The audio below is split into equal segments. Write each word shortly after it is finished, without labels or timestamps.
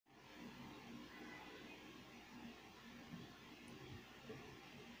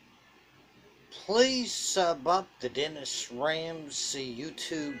Please sub up the Dennis Ramsay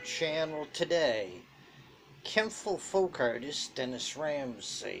YouTube channel today. Kinful folk artist Dennis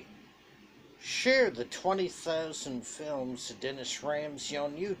Ramsay. Share the 20,000 films of Dennis Ramsay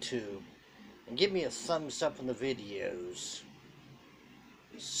on YouTube and give me a thumbs up on the videos.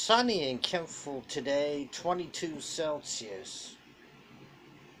 Sunny in Kinful today, 22 Celsius.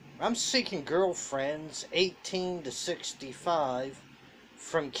 I'm seeking girlfriends 18 to 65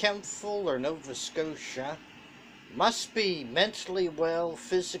 from Kinful or Nova Scotia. Must be mentally well,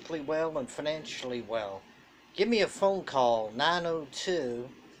 physically well, and financially well. Give me a phone call,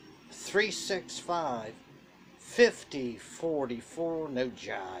 902-365-5044, no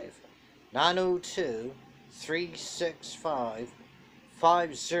jive.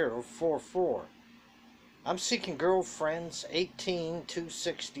 902-365-5044. I'm seeking girlfriends 18 to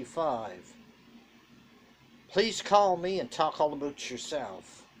 65. Please call me and talk all about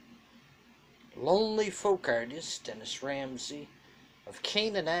yourself. Lonely folk artist Dennis Ramsay of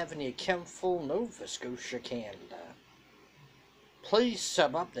Canaan Avenue, Kinful, Nova Scotia, Canada. Please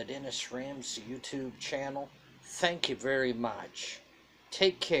sub up the Dennis Ramsay YouTube channel. Thank you very much.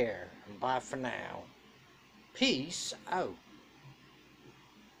 Take care and bye for now. Peace out.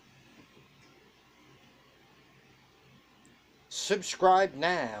 Subscribe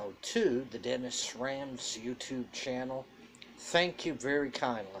now to the Dennis Ramsay YouTube channel. Thank you very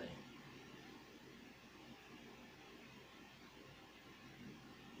kindly.